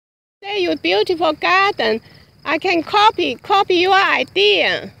Say your beautiful garden. I can copy your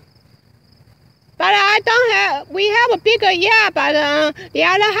idea. But I don't have. We have a bigger yard, but the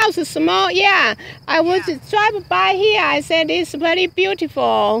other house is small. Yeah, I was drive by here. I said it's very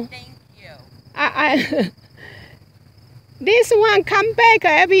beautiful. Thank you. I this one come back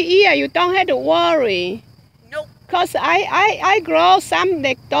every year. You don't have to worry. Nope. Cause I grow some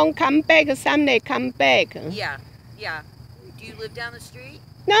they don't come back, some they come back. Yeah. Do you live down the street?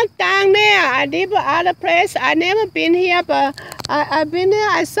 Not down there. I live other place. I never been here, but I've been there.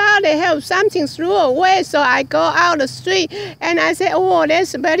 I saw they have something threw away, so I go out the street and I say, "Oh,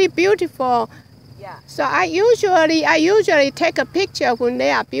 that's very beautiful." Yeah. So I usually take a picture when they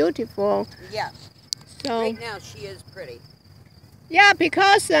are beautiful. Yeah. So right now she is pretty. yeah,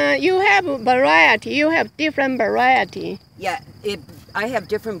 because you have variety. You have different variety. Yeah. I have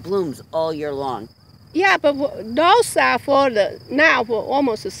different blooms all year long. Yeah, but those are for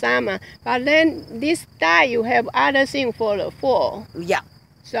almost summer. But then this time you have other thing for the fall. Yeah.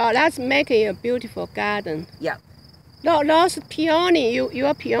 So that's making a beautiful garden. Yeah. Those peony,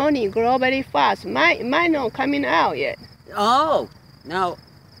 your peony grow very fast. Mine not coming out yet. Oh, no.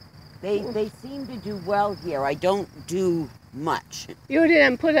 They seem to do well here. I don't do much. You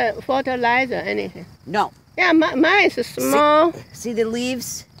didn't put a fertilizer or anything? No. Yeah, mine is small. See the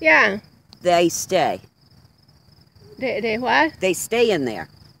leaves? Yeah. They stay. They what? They stay in there.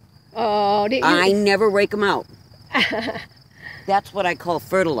 Oh, I never rake them out. That's what I call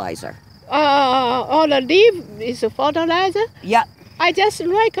fertilizer. Oh, the leaf is a fertilizer? Yeah. I just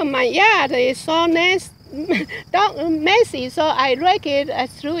rake my yard. It's so nice, messy, so I rake it. I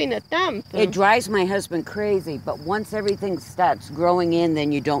threw in a dump. It drives my husband crazy, but once everything starts growing in,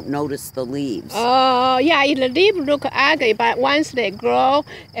 then you don't notice the leaves. Oh, yeah, the leaves look ugly, but once they grow,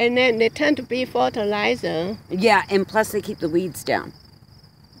 and then they turn to be fertilizer. Yeah, and plus they keep the weeds down.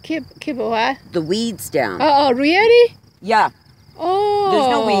 Keep what? The weeds down. Oh, really? Yeah. Oh. There's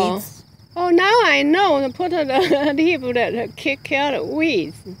no weeds. Oh, now I know. Put the leaf that kick out the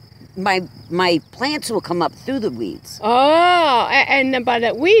weeds. My plants will come up through the weeds. Oh, but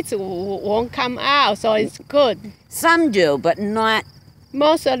the weeds won't come out, so it's good. Some do, but not.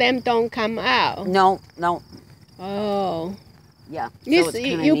 Most of them don't come out. No. Oh. Yeah. This so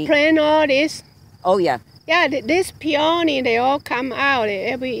you plant all this? Oh yeah. Yeah, this peony, they all come out.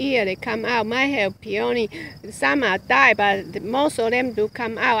 Every year they come out. Mine have peony. Some are die, but most of them do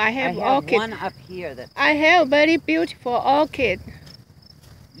come out. I have orchid. One up here that. I have very beautiful orchid.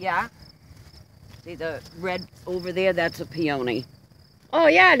 Yeah. See the red over there? That's a peony. Oh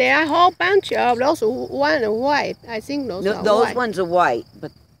yeah, there are a whole bunch of those. One are white. I think those are white. Those ones are white,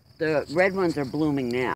 but the red ones are blooming now.